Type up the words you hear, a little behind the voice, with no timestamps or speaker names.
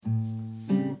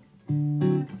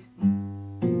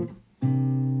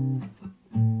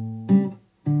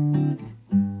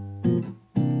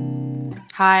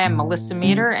Hi, I'm Melissa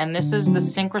Meter, and this is the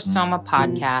Synchrosoma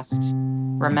podcast.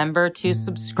 Remember to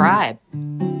subscribe.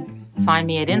 Find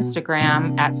me at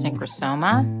Instagram at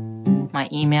Synchrosoma. My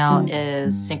email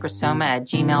is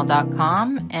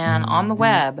synchrosoma@gmail.com, and on the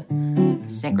web,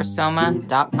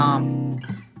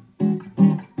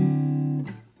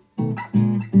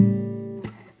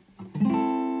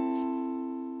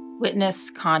 synchrosoma.com.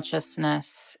 Witness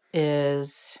consciousness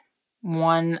is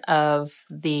one of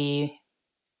the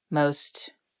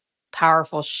most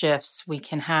powerful shifts we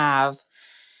can have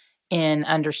in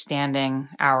understanding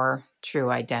our true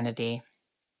identity.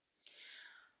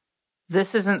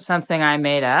 This isn't something I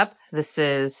made up. This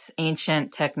is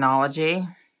ancient technology,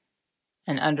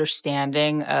 an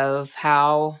understanding of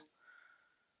how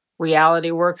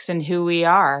reality works and who we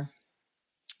are.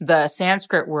 The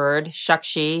Sanskrit word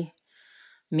Shakshi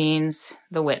means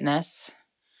the witness.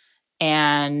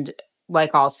 And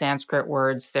like all Sanskrit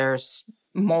words, there's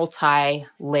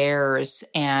multi-layers,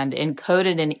 and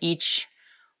encoded in each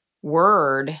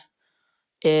word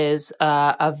is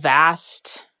a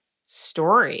vast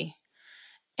story.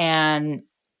 And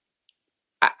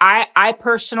I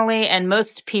personally, and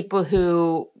most people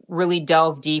who really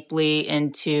delve deeply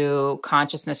into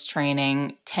consciousness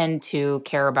training, tend to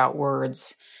care about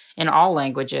words in all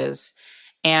languages.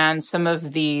 And some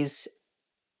of these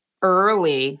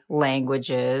early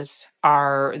languages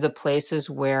are the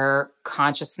places where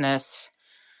consciousness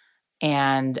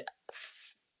and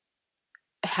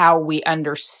how we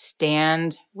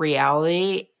understand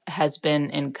reality has been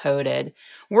encoded.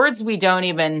 Words we don't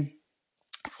even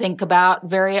think about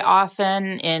very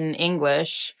often in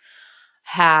English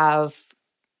have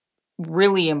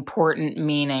really important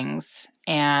meanings.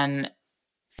 And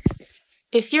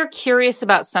if you're curious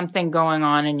about something going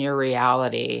on in your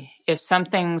reality, if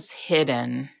something's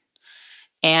hidden,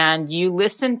 and you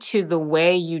listen to the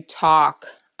way you talk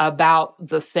about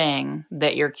the thing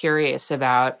that you're curious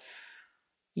about,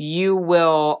 you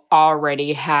will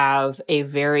already have a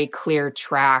very clear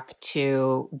track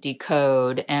to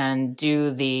decode and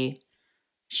do the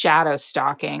shadow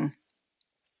stalking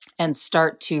and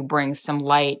start to bring some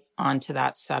light onto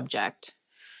that subject.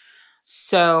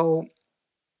 So,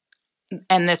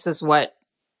 and this is what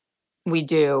we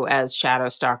do as shadow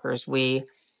stalkers. We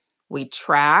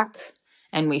track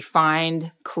and we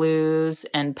find clues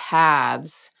and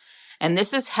paths. And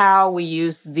this is how we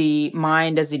use the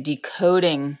mind as a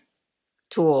decoding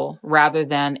tool rather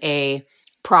than a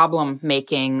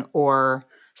problem-making or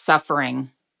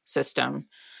suffering system.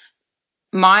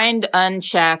 Mind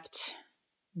unchecked,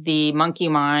 the monkey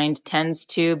mind tends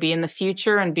to be in the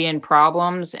future and be in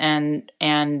problems and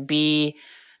be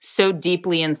so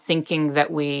deeply in thinking that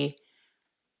we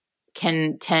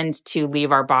can tend to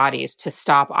leave our bodies, to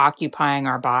stop occupying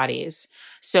our bodies.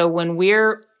 So when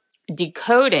we're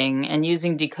decoding and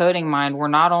using decoding mind, we're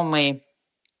not only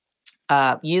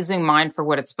using mind for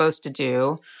what it's supposed to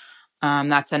do.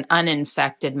 That's an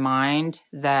uninfected mind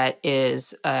that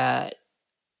is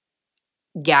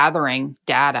gathering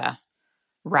data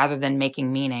rather than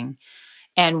making meaning.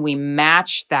 And we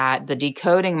match that. The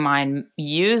decoding mind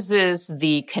uses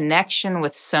the connection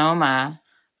with soma,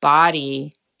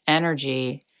 body,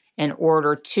 energy, in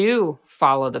order to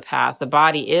follow the path. The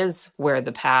body is where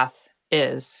the path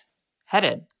is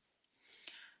headed.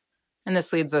 And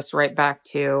this leads us right back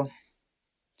to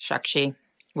Shakshi,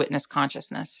 witness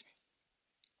consciousness.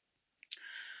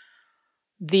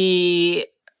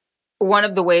 One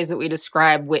of the ways that we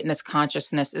describe witness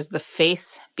consciousness is the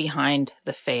face behind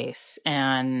the face.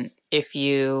 And if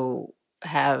you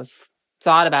have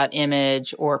thought about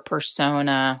image or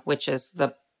persona, which is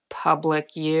the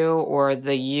public you or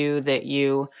the you that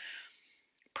you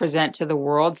present to the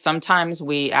world, sometimes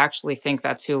we actually think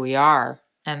that's who we are.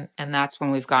 And that's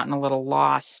when we've gotten a little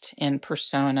lost in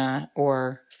persona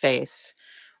or face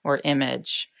or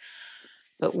image.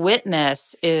 But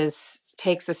witness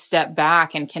takes a step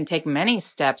back and can take many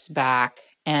steps back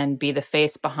and be the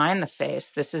face behind the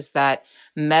face. This is that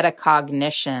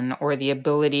metacognition, or the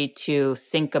ability to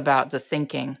think about the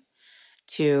thinking,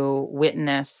 to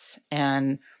witness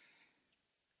and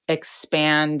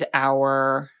expand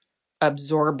our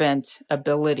absorbent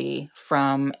ability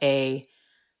from a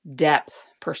depth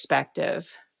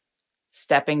perspective,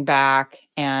 stepping back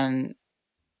and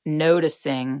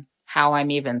noticing how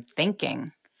I'm even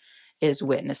thinking is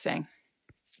witnessing.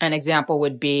 An example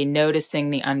would be noticing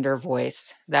the under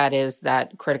voice. That is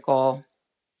that critical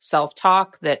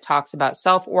self-talk that talks about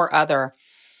self or other.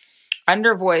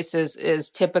 Under voice is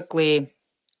typically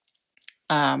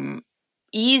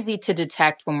easy to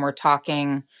detect when we're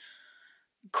talking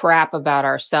crap about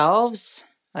ourselves.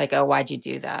 Like, oh, why'd you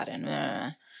do that?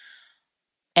 And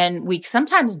And we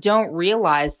sometimes don't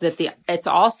realize that it's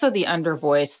also the under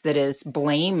voice that is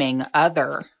blaming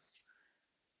other.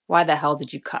 Why the hell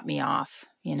did you cut me off?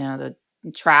 The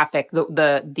traffic,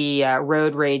 the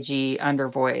road ragey under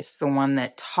voice, the one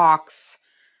that talks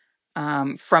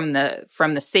from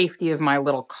the safety of my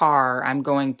little car. I'm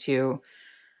going to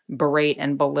berate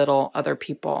and belittle other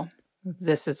people.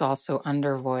 This is also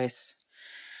under voice.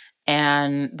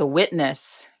 And the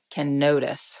witness can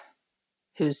notice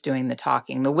who's doing the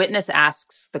talking. The witness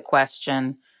asks the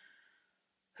question,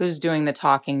 who's doing the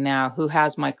talking now? Who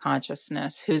has my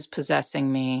consciousness? Who's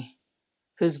possessing me?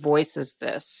 Whose voice is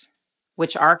this?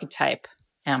 Which archetype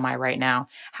am I right now?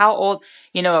 How old?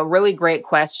 A really great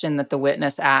question that the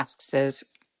witness asks is,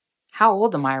 how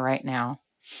old am I right now?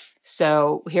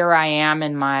 So here I am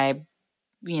in my,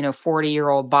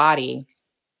 40-year-old body,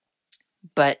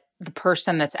 but the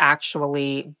person that's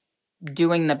actually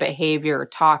doing the behavior or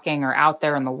talking or out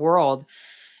there in the world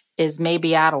is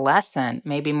maybe adolescent,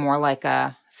 maybe more like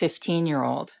a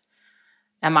 15-year-old.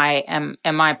 Am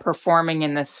I performing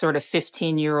in this sort of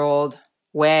 15-year-old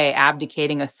way,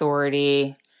 abdicating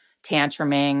authority,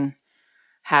 tantruming,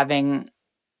 having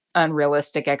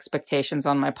unrealistic expectations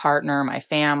on my partner, my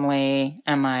family?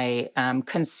 Am I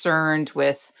concerned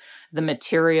with the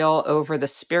material over the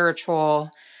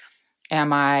spiritual?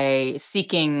 Am I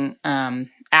seeking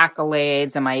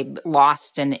accolades? Am I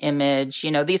lost in image?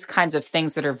 These kinds of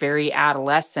things that are very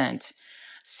adolescent.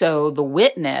 So the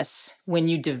witness, when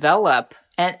you develop,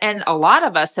 and a lot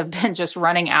of us have been just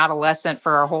running adolescent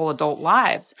for our whole adult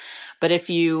lives, but if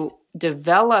you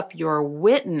develop your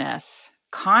witness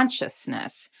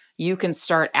consciousness, you can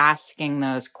start asking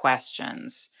those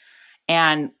questions.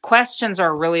 And questions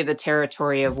are really the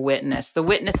territory of witness. The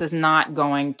witness is not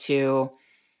going to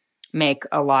make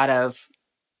a lot of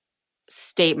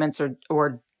statements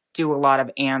or do a lot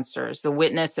of answers. The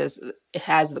witness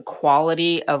has the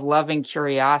quality of loving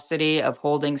curiosity, of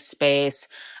holding space,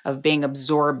 of being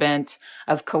absorbent,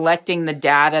 of collecting the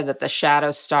data that the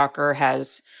shadow stalker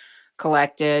has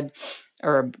collected.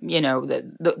 Or,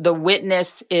 the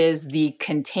witness is the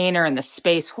container and the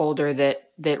space holder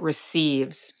that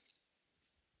receives.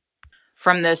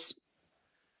 From this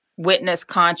witness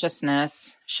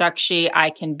consciousness, Shakshi, I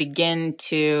can begin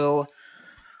to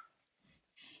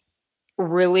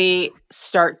really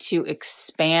start to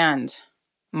expand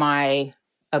my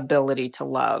ability to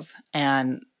love.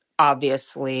 And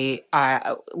obviously,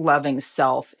 loving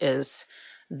self is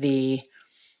the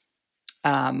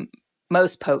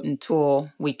most potent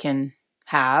tool we can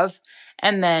have.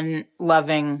 And then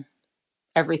loving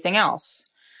everything else.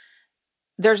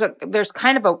 There's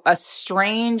kind of a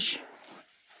strange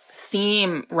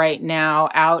theme right now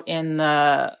out in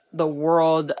the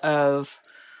world of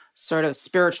sort of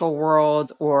spiritual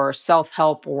world or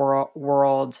self-help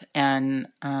world. And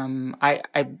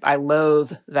I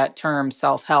loathe that term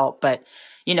self-help, but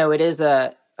it is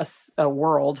a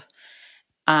world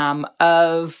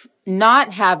of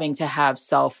not having to have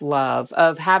self-love,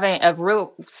 of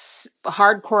real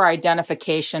hardcore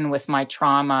identification with my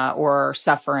trauma or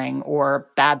suffering or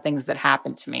bad things that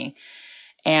happened to me.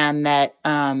 And that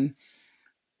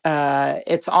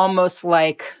it's almost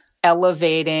like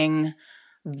elevating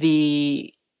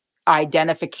the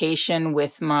identification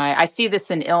with I see this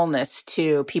in illness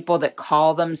too. People that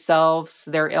call themselves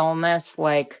their illness,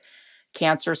 like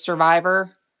cancer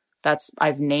survivor.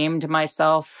 I've named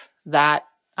myself that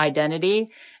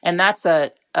identity. And that's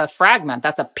a fragment.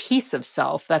 That's a piece of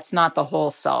self. That's not the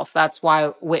whole self. That's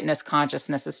why witness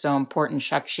consciousness is so important,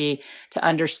 Shakshi, to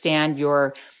understand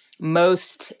your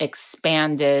most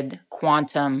expanded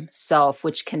quantum self,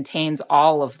 which contains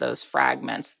all of those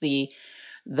fragments. The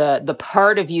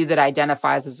part of you that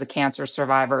identifies as a cancer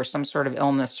survivor or some sort of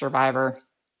illness survivor.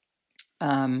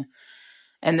 And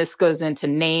this goes into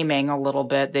naming a little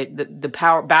bit, the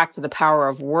power, back to the power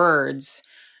of words.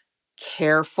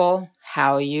 Careful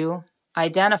how you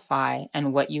identify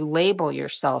and what you label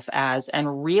yourself as,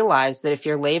 and realize that if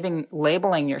you're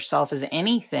labeling yourself as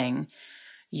anything,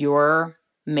 you're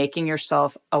making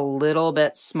yourself a little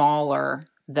bit smaller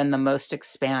than the most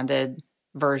expanded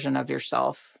version of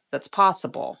yourself that's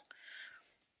possible.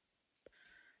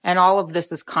 And all of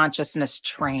this is consciousness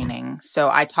training.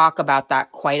 So I talk about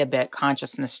that quite a bit,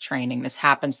 consciousness training. This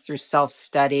happens through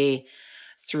self-study,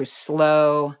 through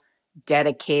slow,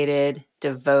 dedicated,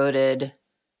 devoted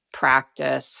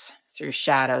practice, through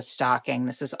shadow stalking.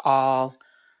 This is all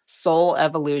soul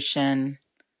evolution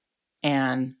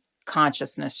and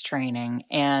consciousness training.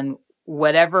 And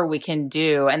whatever we can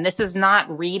do, and this is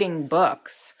not reading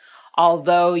books,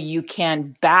 although you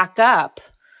can back up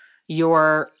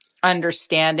your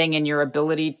understanding in your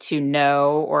ability to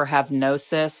know or have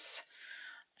gnosis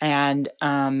and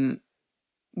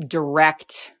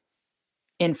direct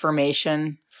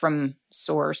information from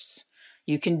source.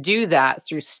 You can do that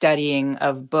through studying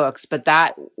of books, but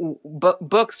that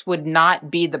books would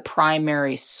not be the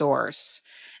primary source.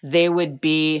 They would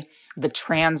be the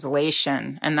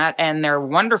translation, and they're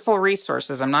wonderful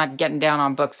resources. I'm not getting down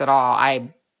on books at all. I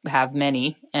have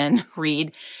many and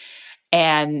read,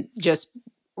 and just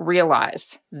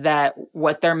realize that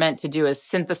what they're meant to do is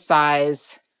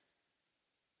synthesize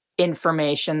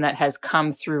information that has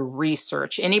come through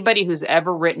research. Anybody who's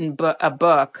ever written a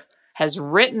book has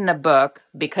written a book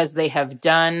because they have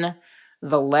done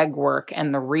the legwork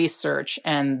and the research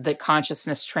and the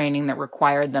consciousness training that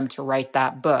required them to write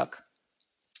that book.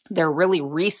 They're really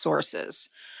resources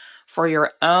for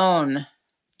your own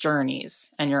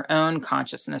journeys and your own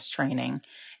consciousness training.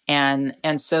 And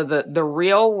so the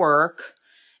real work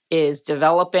is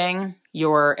developing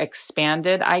your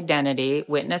expanded identity,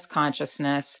 witness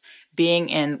consciousness, being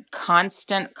in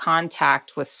constant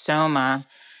contact with Soma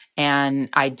and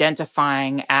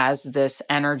identifying as this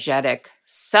energetic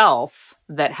self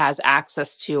that has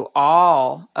access to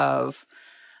all of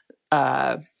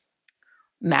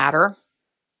matter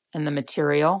and the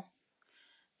material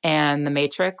and the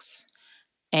matrix,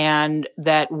 and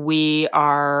that we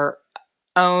are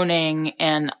owning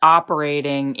and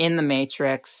operating in the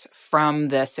matrix from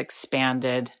this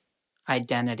expanded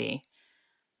identity.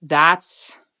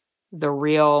 That's the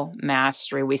real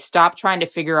mastery. We stop trying to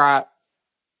figure out,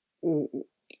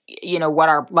 what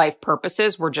our life purpose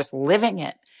is. We're just living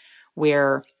it.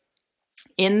 We're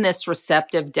in this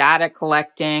receptive data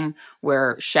collecting,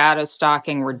 we're shadow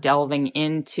stalking, we're delving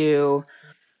into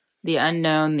the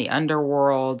unknown, the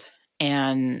underworld,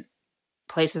 and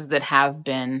places that have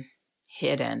been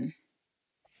hidden,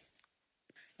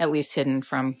 at least hidden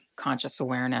from conscious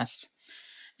awareness.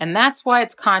 And that's why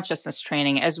it's consciousness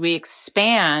training. As we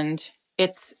expand,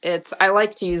 I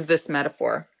like to use this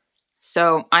metaphor.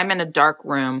 So I'm in a dark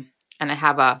room and I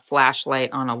have a flashlight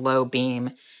on a low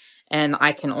beam, and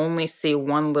I can only see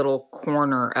one little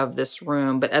corner of this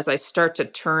room. But as I start to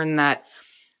turn that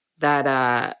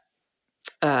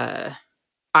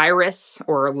iris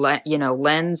or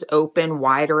lens open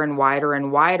wider and wider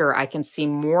and wider, I can see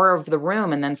more of the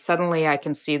room, and then suddenly I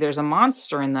can see there's a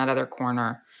monster in that other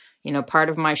corner, part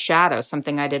of my shadow,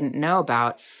 something I didn't know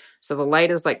about. So the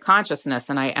light is like consciousness,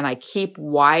 and I keep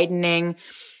widening,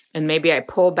 and maybe I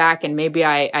pull back, and maybe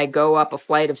I go up a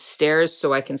flight of stairs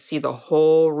so I can see the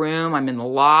whole room. I'm in the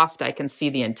loft, I can see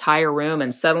the entire room,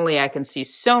 and suddenly I can see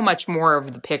so much more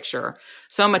of the picture,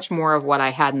 so much more of what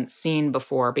I hadn't seen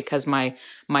before, because my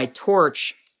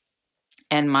torch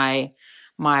and my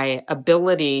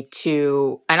ability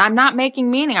to, and I'm not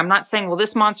making meaning. I'm not saying, well,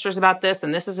 this monster is about this,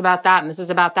 and this is about that, and this is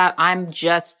about that. I'm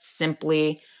just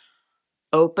simply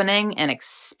opening and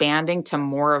expanding to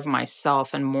more of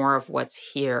myself and more of what's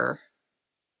here.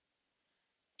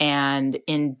 And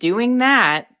in doing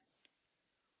that,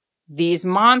 these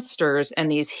monsters and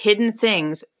these hidden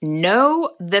things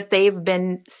know that they've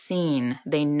been seen.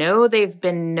 They know they've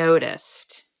been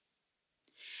noticed.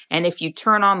 And if you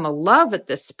turn on the love at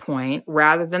this point,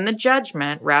 rather than the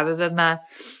judgment, rather than the,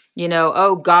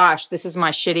 oh gosh, this is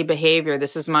my shitty behavior,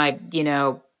 this is my,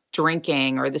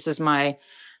 drinking, or this is my,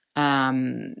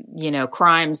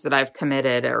 crimes that I've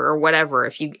committed, or whatever.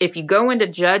 If you go into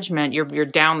judgment, you're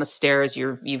down the stairs,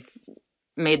 you've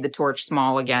made the torch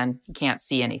small again. You can't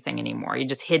see anything anymore. You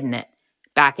just hidden it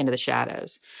back into the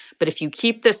shadows. But if you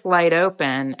keep this light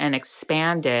open and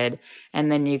expanded, and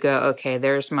then you go, okay,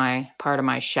 there's my part of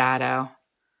my shadow.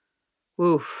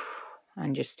 Oof.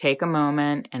 And just take a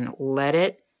moment and let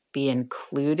it be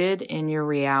included in your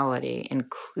reality,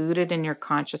 included in your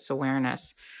conscious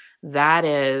awareness. That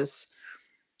is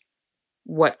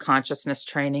what consciousness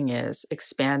training is,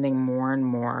 expanding more and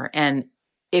more. And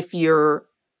if you're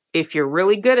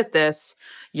really good at this,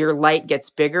 your light gets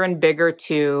bigger and bigger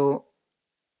to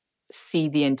see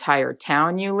the entire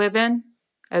town you live in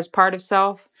as part of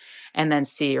self, and then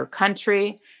see your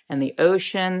country and the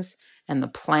oceans and the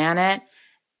planet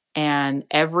and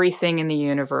everything in the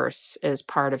universe as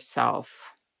part of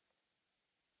self.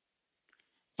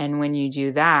 And when you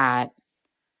do that,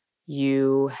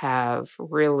 you have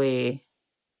really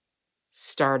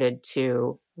started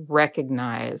to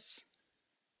recognize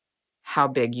how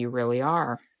big you really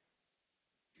are.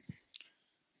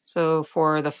 So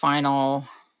for the final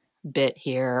bit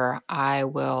here, I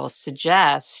will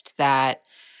suggest that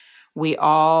we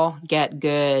all get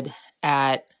good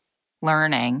at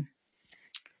learning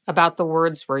about the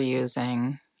words we're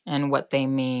using and what they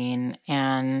mean,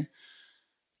 and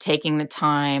taking the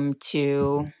time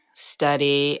to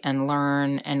study and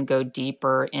learn and go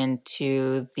deeper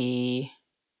into the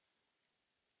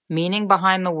meaning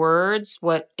behind the words,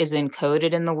 what is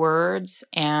encoded in the words,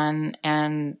 and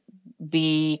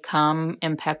become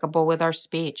impeccable with our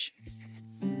speech.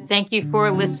 Thank you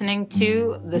for listening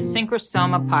to the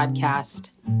Synchrosoma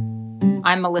podcast.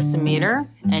 I'm Melissa Meter,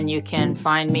 and you can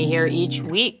find me here each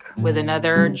week with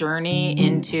another journey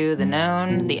into the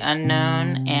known, the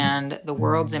unknown, and the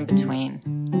worlds in between.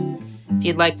 If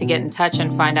you'd like to get in touch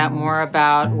and find out more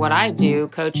about what I do,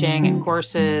 coaching and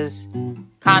courses,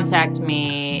 contact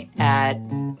me at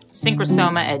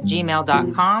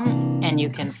synchrosoma@gmail.com, and you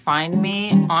can find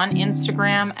me on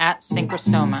Instagram at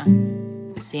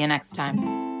synchrosoma. See you next time.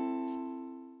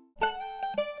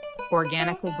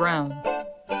 Organically grown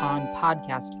on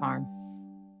Podcast Farm.